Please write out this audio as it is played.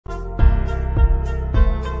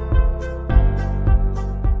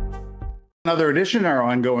Another edition in our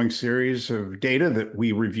ongoing series of data that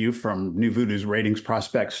we review from New Voodoo's Ratings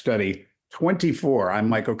Prospect Study 24. I'm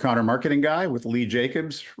Mike O'Connor, marketing guy with Lee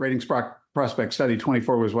Jacobs. Prospect Study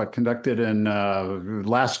 24 was what conducted in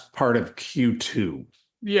last part of Q2.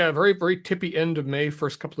 Yeah, very, very tippy end of May,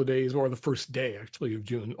 first couple of days, or the first day actually of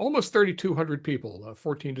June. Almost 3,200 people,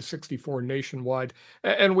 14 to 64 nationwide.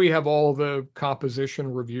 And we have all the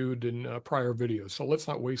composition reviewed in prior videos. So let's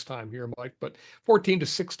not waste time here, Mike, but 14 to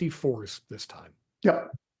 64s this time.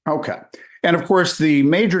 Yep. Okay. And of course, the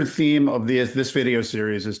major theme of this video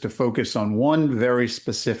series is to focus on one very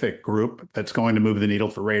specific group that's going to move the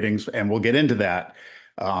needle for ratings. And we'll get into that.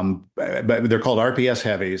 But they're called RPS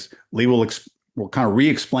heavies. Lee will kind of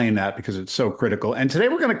re-explain that because it's so critical. And today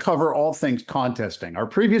we're going to cover all things contesting. Our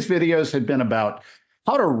previous videos had been about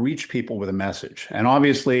how to reach people with a message. And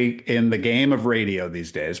obviously, in the game of radio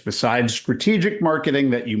these days, besides strategic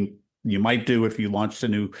marketing that you might do if you launched a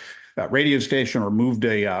new radio station or moved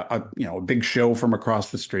a big show from across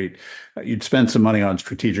the street, you'd spend some money on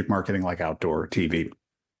strategic marketing like outdoor TV.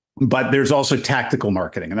 But there's also tactical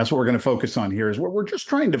marketing, and that's what we're going to focus on here. Is where we're just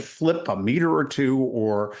trying to flip a meter or two,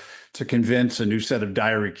 or to convince a new set of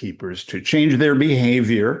diary keepers to change their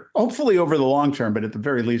behavior, hopefully over the long term, but at the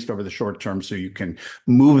very least over the short term, so you can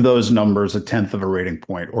move those numbers a tenth of a rating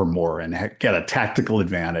point or more and get a tactical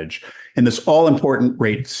advantage in this all-important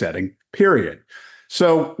rate setting period.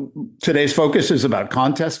 So today's focus is about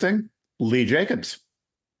contesting. Lee Jacobs.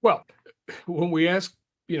 Well, when we ask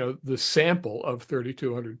the sample of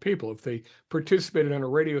 3,200 people, if they participated in a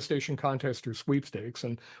radio station contest or sweepstakes,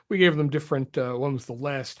 and we gave them different, when was the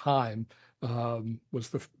last time, was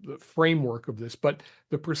the framework of this, but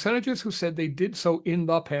the percentages who said they did so in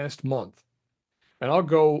the past month, and I'll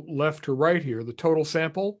go left to right here, the total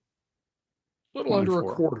sample, a little 24.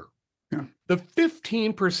 under a quarter. Yeah. The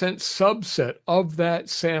 15% subset of that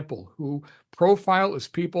sample who profile as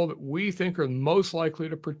people that we think are most likely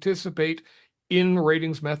to participate in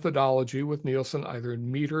ratings methodology with Nielsen, either in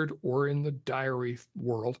metered or in the diary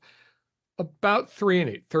world, about 3 and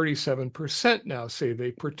 8, 37% now say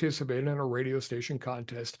they participated in a radio station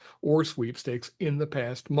contest or sweepstakes in the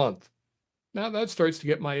past month. Now that starts to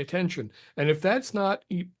get my attention. And if that's not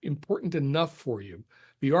important enough for you,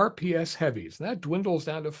 the RPS heavies, that dwindles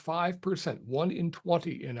down to 5%, 1 in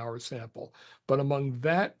 20 in our sample. But among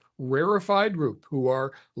that rarefied group who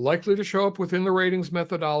are likely to show up within the ratings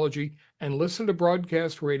methodology and listen to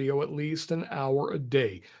broadcast radio at least an hour a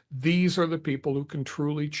day, these are the people who can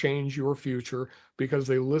truly change your future because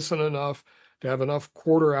they listen enough to have enough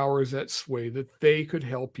quarter hours at sway that they could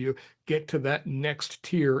help you get to that next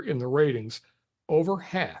tier in the ratings. Over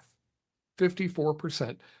half,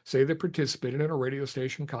 54%, say they participated in a radio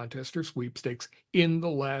station contest or sweepstakes in the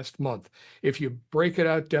last month. If you break it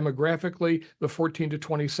out demographically, the 14 to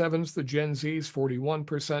 27s, the Gen Zs,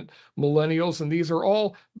 41%, millennials, and these are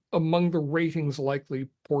all among the ratings likely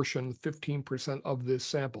portion, 15% of this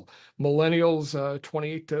sample. Millennials,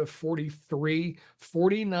 28 to 43,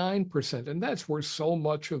 49%, and that's where so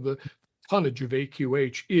much of the tonnage of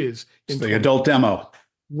AQH is. It's the adult demo.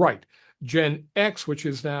 Right. Gen X, which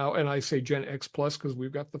is now, and I say Gen X plus because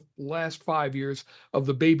we've got the last 5 years of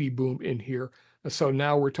the baby boom in here. So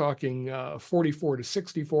now we're talking 44 to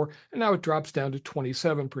 64, and now it drops down to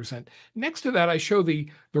 27%. Next to that, I show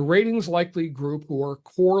the ratings likely group who are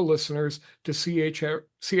core listeners to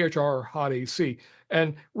CHR Hot AC.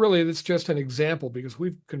 And really, that's just an example because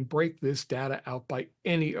we can break this data out by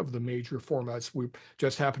any of the major formats. We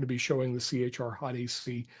just happen to be showing the CHR Hot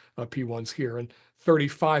AC P1s here. And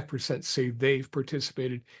 35% say they've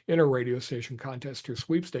participated in a radio station contest or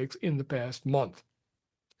sweepstakes in the past month.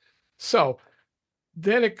 So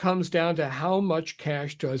then it comes down to how much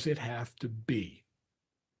cash does it have to be?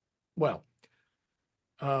 Well,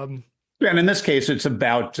 and in this case, it's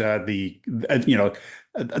about the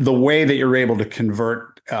way that you're able to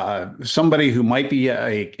convert somebody who might be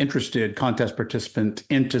a interested contest participant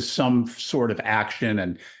into some sort of action.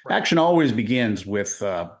 And action always begins with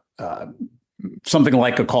something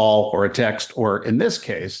like a call or a text, or in this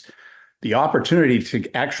case, the opportunity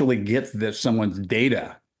to actually get someone's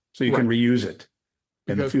data so you can reuse it.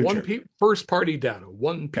 Because 1P first-party data,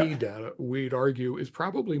 1P data, we'd argue, is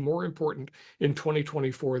probably more important in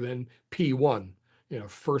 2024 than P1,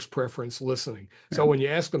 first preference listening. So when you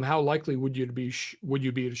ask them how likely would you be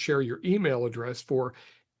to share your email address for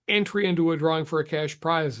entry into a drawing for a cash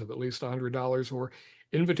prize of at least $100 or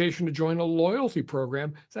invitation to join a loyalty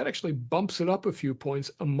program, that actually bumps it up a few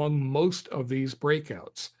points among most of these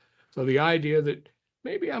breakouts. So the idea that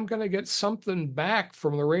maybe I'm going to get something back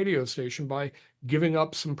from the radio station by giving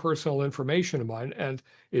up some personal information of mine. And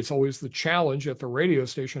it's always the challenge at the radio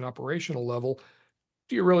station operational level.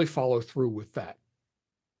 Do you really follow through with that?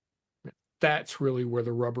 That's really where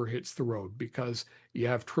the rubber hits the road, because you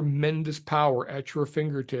have tremendous power at your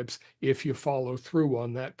fingertips if you follow through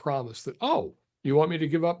on that promise that, oh, you want me to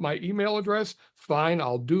give up my email address? Fine,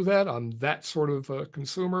 I'll do that. I'm that sort of a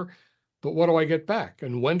consumer. But what do I get back?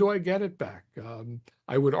 And when do I get it back?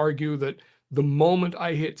 I would argue that the moment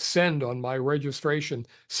I hit send on my registration,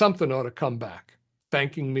 something ought to come back,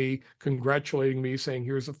 thanking me, congratulating me, saying,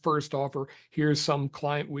 here's a first offer, here's some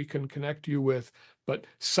client we can connect you with, but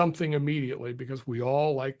something immediately, because we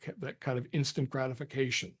all like that kind of instant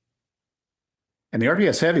gratification. And the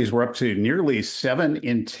RPS heavies were up to nearly 7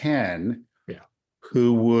 in 10 Yeah.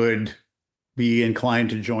 who would be inclined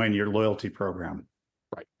to join your loyalty program.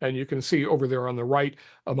 Right. And you can see over there on the right,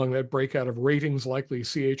 among that breakout of ratings likely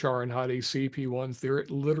CHR and hot ACP ones, there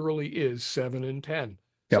it literally is 7 in 10.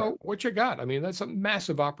 Yep. So what you got? I mean, that's a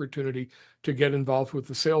massive opportunity to get involved with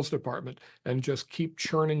the sales department and just keep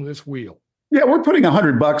churning this wheel. Yeah, we're putting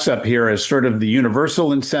 $100 up here as sort of the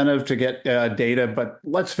universal incentive to get data. But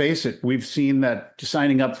let's face it, we've seen that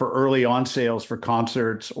signing up for early on sales for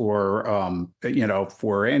concerts or,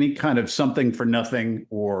 for any kind of something for nothing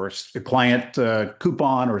or a client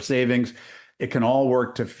coupon or savings, it can all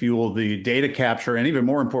work to fuel the data capture. And even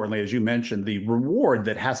more importantly, as you mentioned, the reward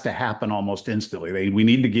that has to happen almost instantly. We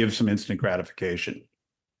need to give some instant gratification.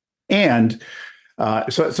 And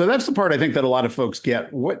so that's the part I think that a lot of folks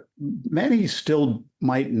get. What many still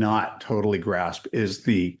might not totally grasp is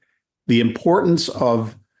the importance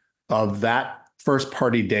of that first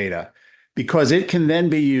party data, because it can then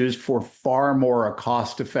be used for far more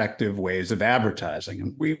cost-effective ways of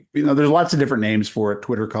advertising. And there's lots of different names for it.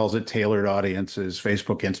 Twitter calls it tailored audiences.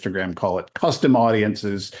 Facebook, Instagram call it custom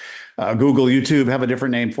audiences. Google, YouTube have a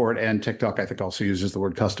different name for it, and TikTok I think also uses the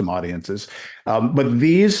word custom audiences. But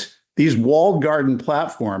these walled garden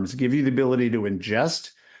platforms give you the ability to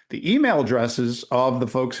ingest the email addresses of the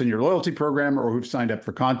folks in your loyalty program or who've signed up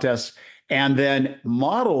for contests, and then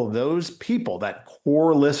model those people, that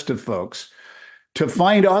core list of folks, to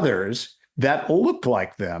find others that look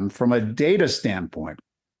like them from a data standpoint.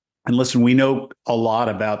 And listen, we know a lot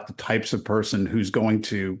about the types of person who's going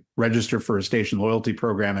to register for a station loyalty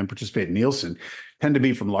program and participate in Nielsen. Tend to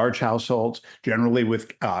be from large households, generally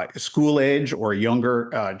with school age or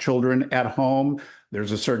younger children at home.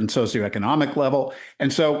 There's a certain socioeconomic level.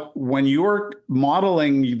 And so when you're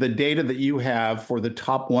modeling the data that you have for the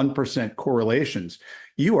top 1% correlations,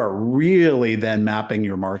 you are really then mapping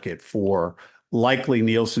your market for likely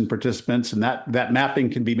Nielsen participants. And that mapping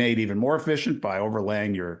can be made even more efficient by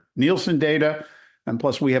overlaying your Nielsen data. And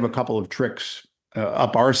plus, we have a couple of tricks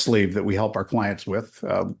up our sleeve that we help our clients with.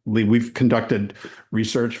 We've conducted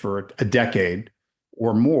research for a decade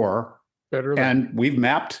or more, and we've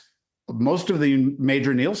mapped most of the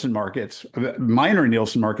major Nielsen markets, minor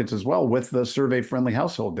Nielsen markets as well, with the survey-friendly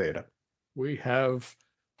household data. We have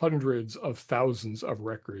hundreds of thousands of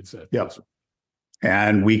records at this.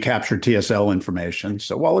 And we capture TSL information.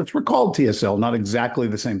 So while it's recalled TSL, not exactly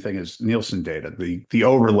the same thing as Nielsen data, the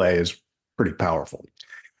overlay is pretty powerful.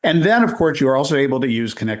 And then, of course, you're also able to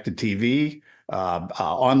use connected TV,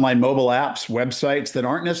 online mobile apps, websites that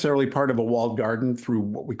aren't necessarily part of a walled garden through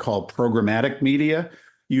what we call programmatic media,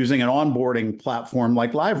 using an onboarding platform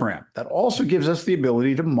like LiveRamp. That also gives us the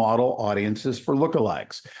ability to model audiences for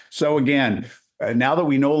lookalikes. So again, now that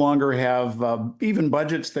we no longer have even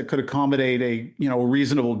budgets that could accommodate a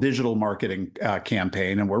reasonable digital marketing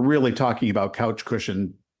campaign, and we're really talking about couch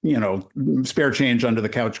cushion, spare change under the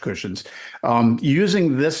couch cushions,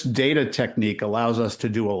 using this data technique allows us to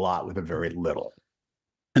do a lot with a very little.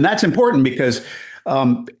 And that's important because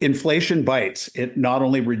inflation bites. It not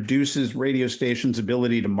only reduces radio stations'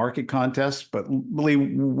 ability to market contests, but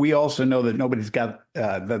we also know that nobody's got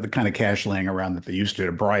the kind of cash laying around that they used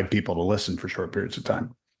to bribe people to listen for short periods of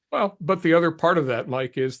time. Well, but the other part of that,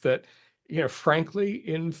 Mike, is that, frankly,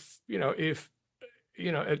 if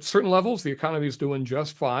at certain levels, the economy is doing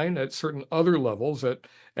just fine. At certain other levels, at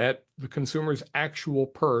the consumer's actual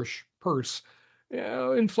purse,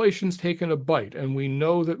 inflation's taken a bite. And we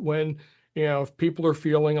know that when, if people are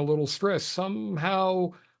feeling a little stressed,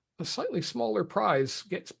 somehow a slightly smaller prize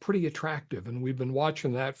gets pretty attractive. And we've been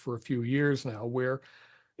watching that for a few years now, where,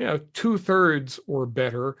 2/3 or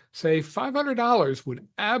better, say $500 would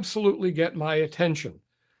absolutely get my attention.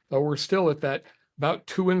 Though we're still at that about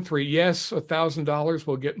 2 and 3. Yes, $1,000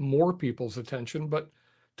 will get more people's attention, but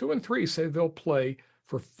 2 and 3 say they'll play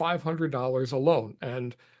for $500 alone.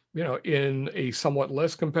 And in a somewhat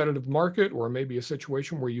less competitive market, or maybe a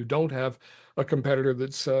situation where you don't have a competitor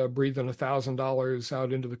that's breathing $1,000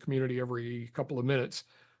 out into the community every couple of minutes,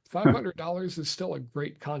 $500 is still a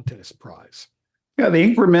great contest prize. Yeah,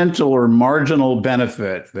 the incremental or marginal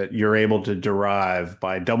benefit that you're able to derive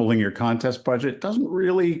by doubling your contest budget doesn't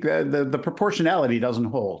really, the proportionality doesn't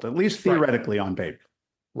hold, at least Right. theoretically on paper.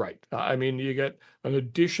 Right. I mean, you get an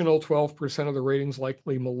additional 12% of the ratings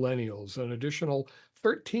likely millennials, an additional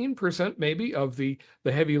 13% maybe of the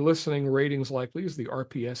heavy listening ratings likelies, the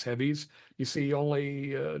RPS heavies. You see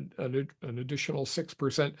only an additional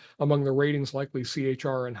 6% among the ratings likely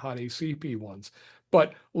CHR and hot ACP ones.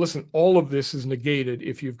 But listen, all of this is negated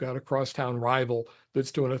if you've got a crosstown rival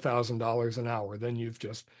that's doing $1,000 an hour. Then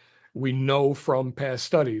we know from past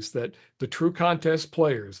studies that the true contest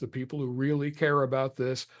players, the people who really care about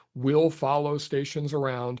this, will follow stations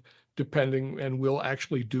around depending, and will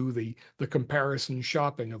actually do the comparison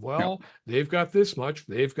shopping of, Yeah. well, they've got this much,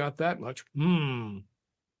 they've got that much.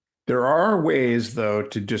 There are ways, though,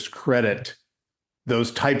 to discredit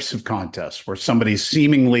those types of contests where somebody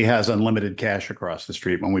seemingly has unlimited cash across the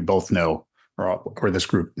street when we both know, or this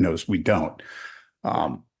group knows we don't.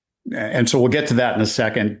 And so we'll get to that in a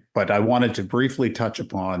second, but I wanted to briefly touch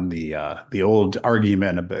upon the old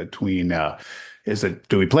argument between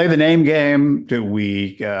do we play the name game? Do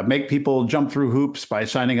we make people jump through hoops by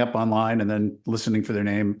signing up online and then listening for their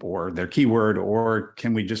name or their keyword, or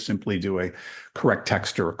can we just simply do a correct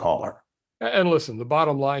text or a caller? And listen, the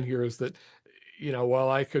bottom line here is that, while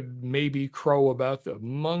I could maybe crow about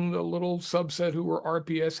among the little subset who are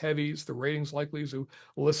RPS heavies, the ratings likelies who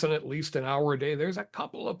listen at least an hour a day, there's a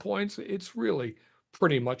couple of points. It's really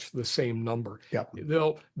pretty much the same number. Yeah.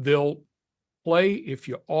 They'll play if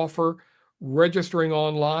you offer. Registering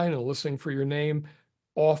online and listening for your name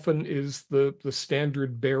often is the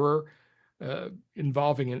standard bearer.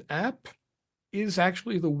 Involving an app is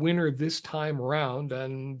actually the winner this time around,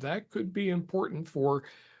 and that could be important for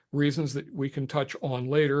reasons that we can touch on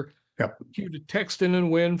later. Yep. You to text in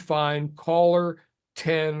and win, fine. Caller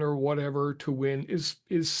 10 or whatever to win is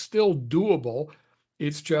still doable.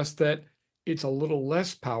 It's just that it's a little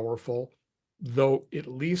less powerful, though at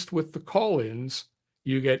least with the call-ins,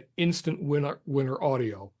 you get instant winner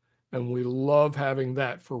audio. And we love having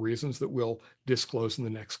that for reasons that we'll disclose in the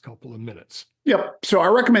next couple of minutes. Yep. So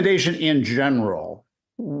our recommendation in general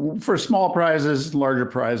for small prizes, larger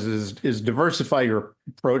prizes, is diversify your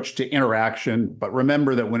approach to interaction. But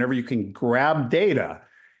remember that whenever you can grab data,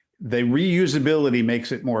 the reusability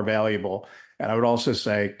makes it more valuable. And I would also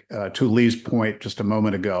say, to Lee's point just a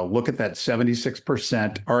moment ago, look at that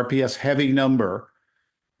 76% RPS heavy number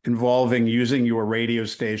involving using your radio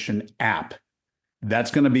station app.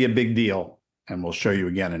 That's going to be a big deal, and we'll show you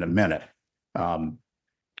again in a minute.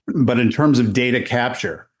 But in terms of data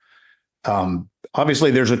capture,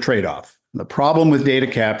 obviously there's a trade-off. The problem with data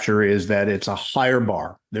capture is that it's a higher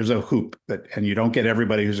bar. There's a hoop and you don't get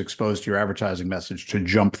everybody who's exposed to your advertising message to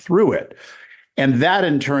jump through it. And that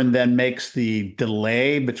in turn then makes the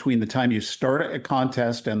delay between the time you start a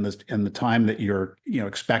contest and the time that you're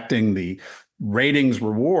expecting the ratings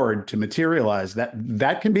reward to materialize,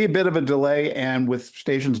 that can be a bit of a delay. And with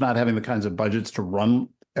stations not having the kinds of budgets to run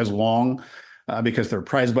as long, because their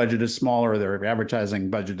prize budget is smaller, their advertising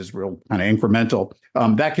budget is real kind of incremental,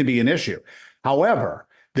 that could be an issue. However,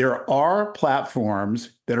 there are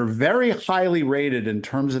platforms that are very highly rated in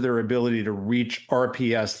terms of their ability to reach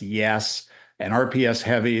RPS yes and RPS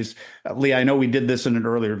heavies. Lee, I know we did this in an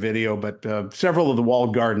earlier video, but several of the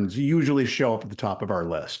walled gardens usually show up at the top of our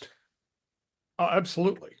list. Oh,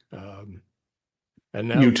 absolutely. And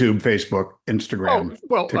now YouTube, Facebook, Instagram.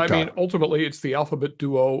 Well, TikTok. I mean, ultimately, it's the Alphabet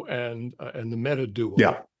Duo and the Meta Duo.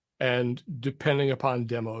 Yeah. And depending upon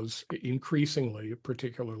demos, increasingly,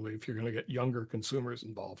 particularly if you're going to get younger consumers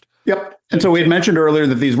involved. Yep. And so we had mentioned earlier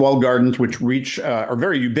that these walled gardens, which reach, are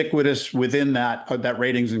very ubiquitous within that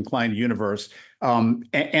ratings inclined universe. And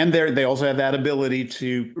they also have that ability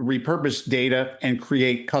to repurpose data and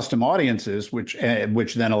create custom audiences, which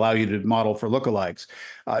then allow you to model for lookalikes.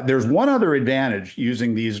 There's one other advantage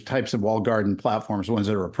using these types of walled garden platforms, ones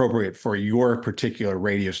that are appropriate for your particular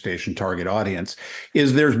radio station target audience,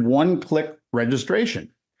 is there's one-click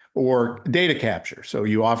registration or data capture. So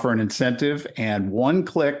you offer an incentive, and one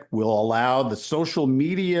click will allow the social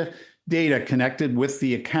media data connected with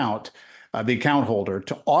the account holder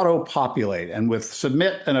to auto-populate, and with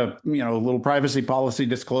submit and a little privacy policy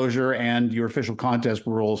disclosure and your official contest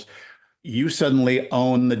rules, you suddenly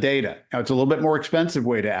own the data. Now, it's a little bit more expensive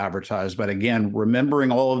way to advertise, but again,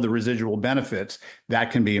 remembering all of the residual benefits,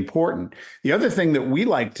 that can be important. The other thing that we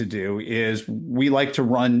like to do is we like to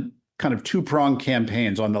run kind of two-pronged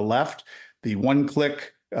campaigns. On the left, the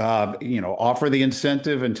one-click, offer the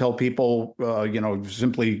incentive and tell people,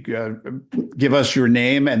 simply give us your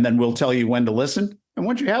name and then we'll tell you when to listen. And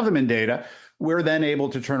once you have them in data, we're then able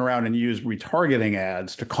to turn around and use retargeting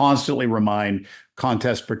ads to constantly remind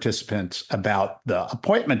contest participants about the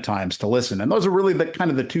appointment times to listen. And those are really the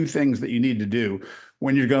kind of the two things that you need to do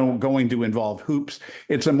when you're going to involve hoops.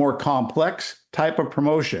 It's a more complex type of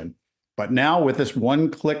promotion, but now with this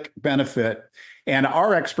one-click benefit and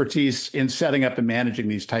our expertise in setting up and managing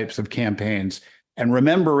these types of campaigns and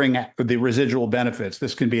remembering the residual benefits,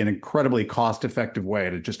 this can be an incredibly cost-effective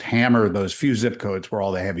way to just hammer those few zip codes where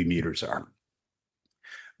all the heavy meters are.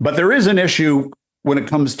 But there is an issue when it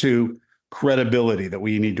comes to credibility that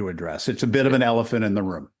we need to address. It's a bit of an elephant in the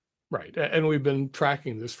room. Right. And we've been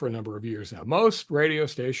tracking this for a number of years now. Most radio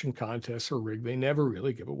station contests are rigged. They never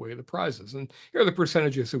really give away the prizes. And here are the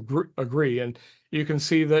percentages who agree. And you can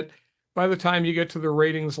see that by the time you get to the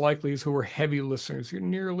ratings likelies who are heavy listeners, you're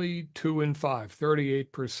nearly 2 in 5,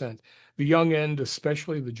 38%. The young end,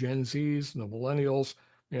 especially the Gen Zs and the millennials,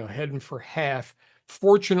 heading for half.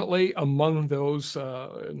 Fortunately, among those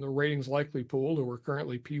in the ratings likely pool who are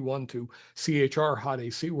currently P1 to CHR hot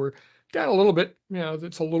AC, we're down a little bit.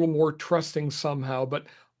 That's a little more trusting somehow. But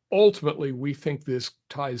ultimately, we think this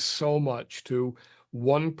ties so much to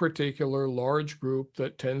one particular large group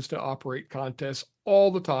that tends to operate contests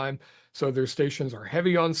all the time. So their stations are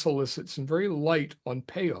heavy on solicits and very light on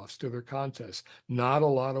payoffs to their contests. Not a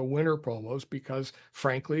lot of winner promos because,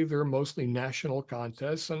 frankly, they're mostly national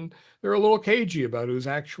contests and they're a little cagey about who's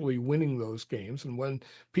actually winning those games. And when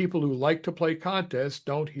people who like to play contests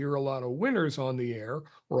don't hear a lot of winners on the air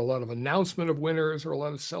or a lot of announcement of winners or a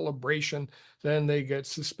lot of celebration, then they get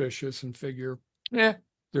suspicious and figure, they're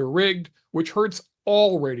rigged, which hurts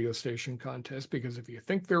all radio station contests because if you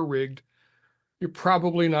think they're rigged, you're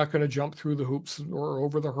probably not going to jump through the hoops or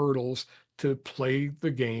over the hurdles to play the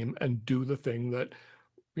game and do the thing that,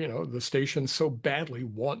 the station so badly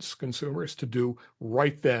wants consumers to do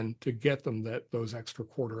right then to get them those extra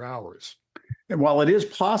quarter hours. And while it is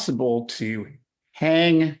possible to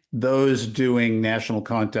hang those doing national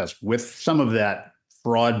contests with some of that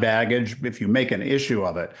fraud baggage, if you make an issue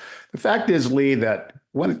of it, the fact is, Lee, that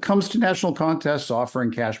when it comes to national contests offering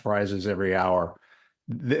cash prizes every hour,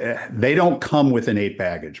 they don't come with innate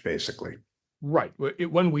baggage, basically. Right.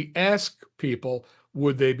 When we ask people,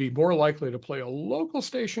 would they be more likely to play a local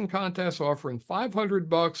station contest offering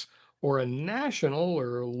 $500 or a national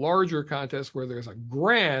or larger contest where there's a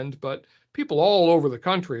grand, but people all over the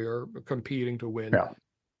country are competing to win? Yeah.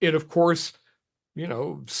 It, of course,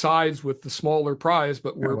 sides with the smaller prize,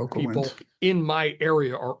 but where people wins. In my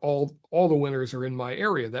area are all the winners are in my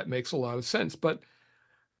area. That makes a lot of sense. But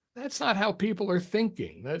that's not how people are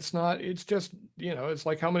thinking. It's just, it's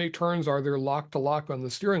like how many turns are there lock to lock on the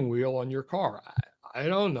steering wheel on your car? I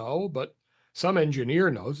don't know, but some engineer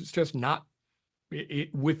knows. It's just not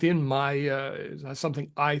within my, it's not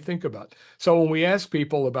something I think about. So when we ask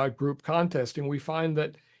people about group contesting, we find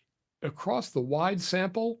that across the wide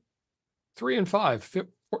sample, 3 in 5,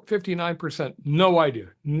 59%, no idea,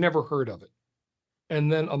 never heard of it.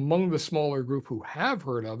 And then among the smaller group who have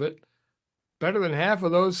heard of it, better than half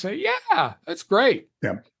of those say, yeah, that's great.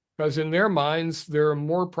 Yeah. Because in their minds, there are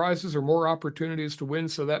more prizes or more opportunities to win,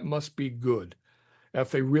 so that must be good.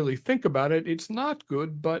 If they really think about it, it's not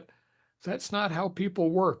good, but that's not how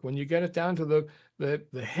people work. When you get it down to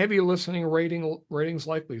the heavy listening ratings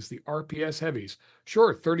likelies, the RPS heavies,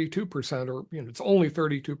 sure, 32% or, it's only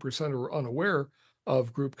 32% are unaware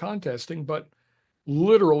of group contesting, but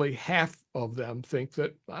literally half of them think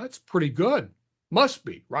that that's pretty good. Must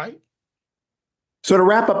be, right? So to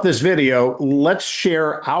wrap up this video, let's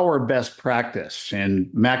share our best practice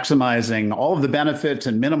in maximizing all of the benefits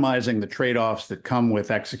and minimizing the trade-offs that come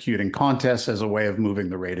with executing contests as a way of moving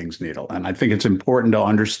the ratings needle. And I think it's important to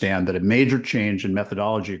understand that a major change in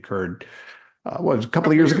methodology occurred, a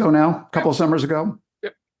couple of years ago now, a couple of summers ago.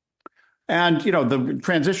 Yep. And, the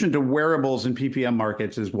transition to wearables and PPM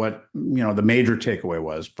markets is what, the major takeaway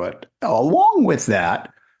was. But along with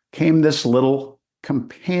that came this little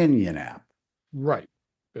companion app. Right.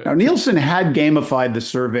 Now, Nielsen had gamified the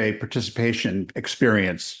survey participation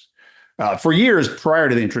experience for years prior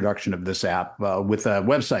to the introduction of this app with a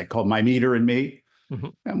website called My Meter and Me. Mm-hmm.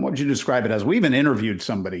 And what would you describe it as? We even interviewed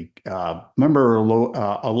somebody. Remember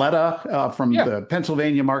Aletta from the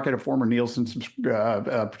Pennsylvania market, a former Nielsen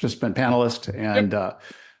participant panelist. And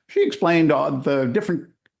she explained the different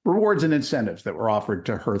rewards and incentives that were offered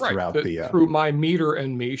to her throughout through My Meter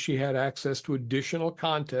and Me, she had access to additional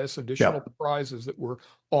contests, additional prizes that were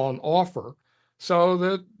on offer. So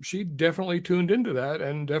that she definitely tuned into that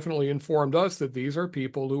and definitely informed us that these are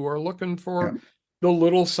people who are looking for the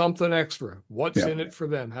little something extra. What's in it for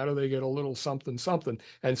them? How do they get a little something, something?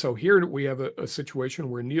 And so here we have a situation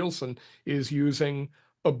where Nielsen is using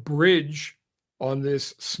a bridge on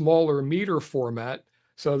this smaller meter format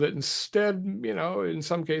so that instead, you know, in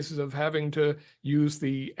some cases of having to use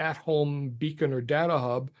the at-home beacon or data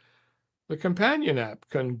hub, the companion app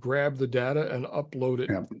can grab the data and upload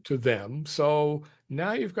it to them. So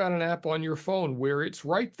now you've got an app on your phone where it's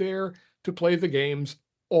right there to play the games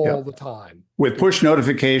all the time. With push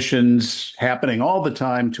notifications happening all the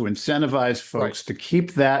time to incentivize folks to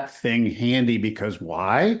keep that thing handy. Because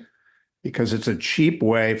why? Because it's a cheap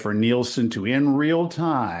way for Nielsen to, in real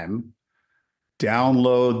time,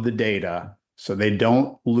 download the data so they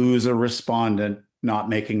don't lose a respondent not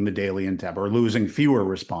making the daily tab, or losing fewer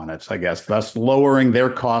respondents, I guess, thus lowering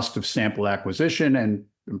their cost of sample acquisition and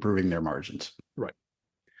improving their margins. Right.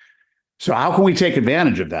 So how can we take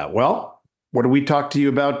advantage of that? Well, what did we talk to you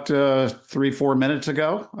about 3-4 minutes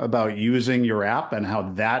ago about using your app and how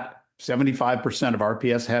that 75% of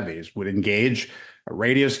RPS heavies would engage a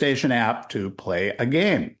radio station app to play a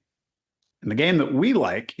game. And the game that we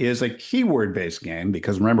like is a keyword-based game,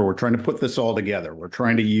 because remember, we're trying to put this all together. We're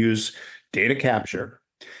trying to use data capture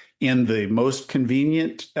in the most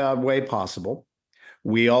convenient way possible.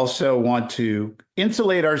 We also want to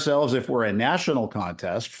insulate ourselves, if we're a national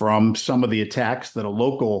contest, from some of the attacks that a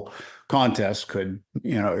local contest could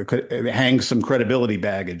hang some credibility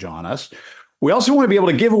baggage on us. We also want to be able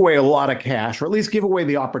to give away a lot of cash, or at least give away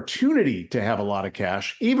the opportunity to have a lot of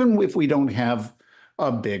cash, even if we don't have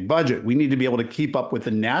a big budget. We need to be able to keep up with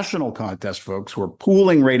the national contest folks who are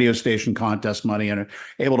pooling radio station contest money and are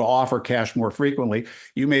able to offer cash more frequently.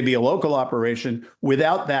 You may be a local operation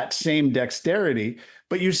without that same dexterity,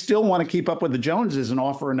 but you still want to keep up with the Joneses and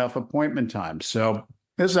offer enough appointment time. So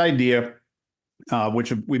this idea,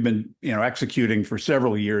 which we've been executing for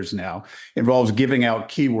several years now, involves giving out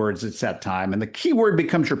keywords at set time. And the keyword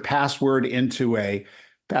becomes your password into a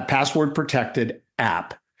password protected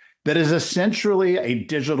app that is essentially a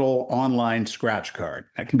digital online scratch card.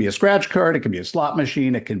 That can be a scratch card, it can be a slot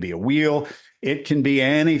machine, it can be a wheel, it can be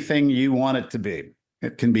anything you want it to be.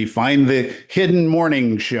 It can be find the hidden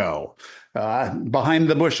morning show behind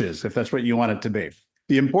the bushes, if that's what you want it to be.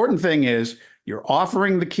 The important thing is you're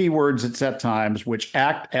offering the keywords at set times, which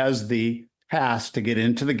act as the pass to get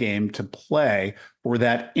into the game to play for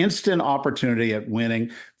that instant opportunity at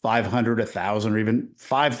winning $500, $1,000, or even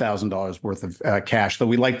 $5,000 worth of cash, though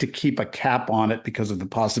we like to keep a cap on it because of the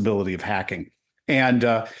possibility of hacking. And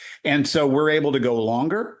so we're able to go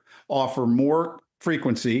longer, offer more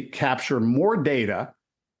frequency, capture more data,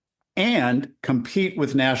 and compete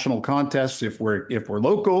with national contests if we're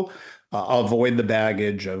local. Avoid the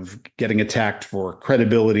baggage of getting attacked for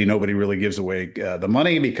credibility. Nobody really gives away the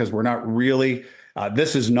money, because we're not really.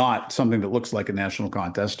 This is not something that looks like a national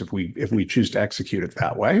contest if we choose to execute it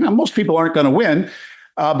that way. Now, most people aren't going to win,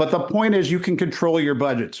 but the point is you can control your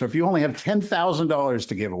budget. So if you only have $10,000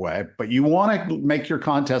 to give away, but you want to make your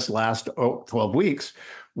contest last 12 weeks,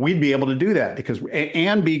 we'd be able to do that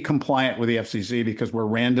and be compliant with the FCC, because we're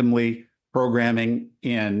randomly programming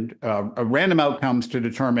in random outcomes to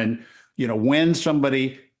determine when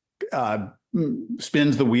somebody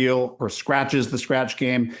spins the wheel or scratches the scratch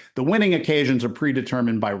game. The winning occasions are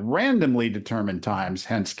predetermined by randomly determined times,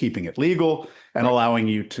 hence keeping it legal and allowing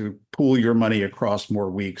you to pool your money across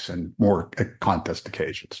more weeks and more contest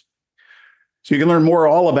occasions. So you can learn more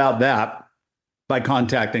all about that by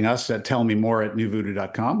contacting us at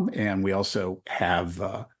tellmemore@newvoodoo.com. And we also have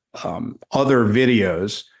other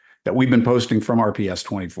videos that we've been posting from RPS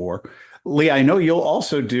 24. Lee, I know you'll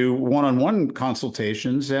also do one-on-one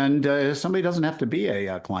consultations, and somebody doesn't have to be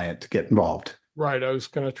a client to get involved. Right. I was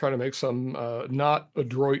going to try to make some not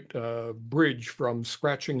adroit bridge from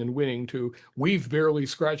scratching and winning to we've barely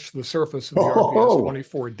scratched the surface of the RPS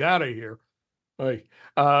 24 data here.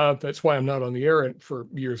 That's why I'm not on the air for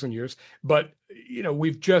years and years. But,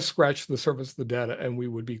 we've just scratched the surface of the data, and we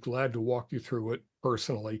would be glad to walk you through it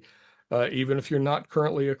personally. Even if you're not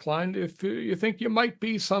currently a client, if you think you might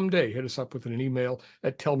be someday, hit us up with an email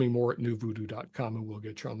at tellmemore@newvoodoo.com, and we'll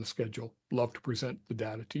get you on the schedule. Love to present the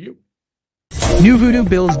data to you. New Voodoo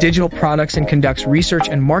builds digital products and conducts research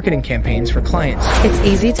and marketing campaigns for clients. It's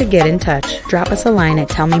easy to get in touch. Drop us a line at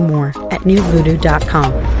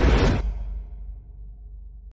tellmemore@newvoodoo.com.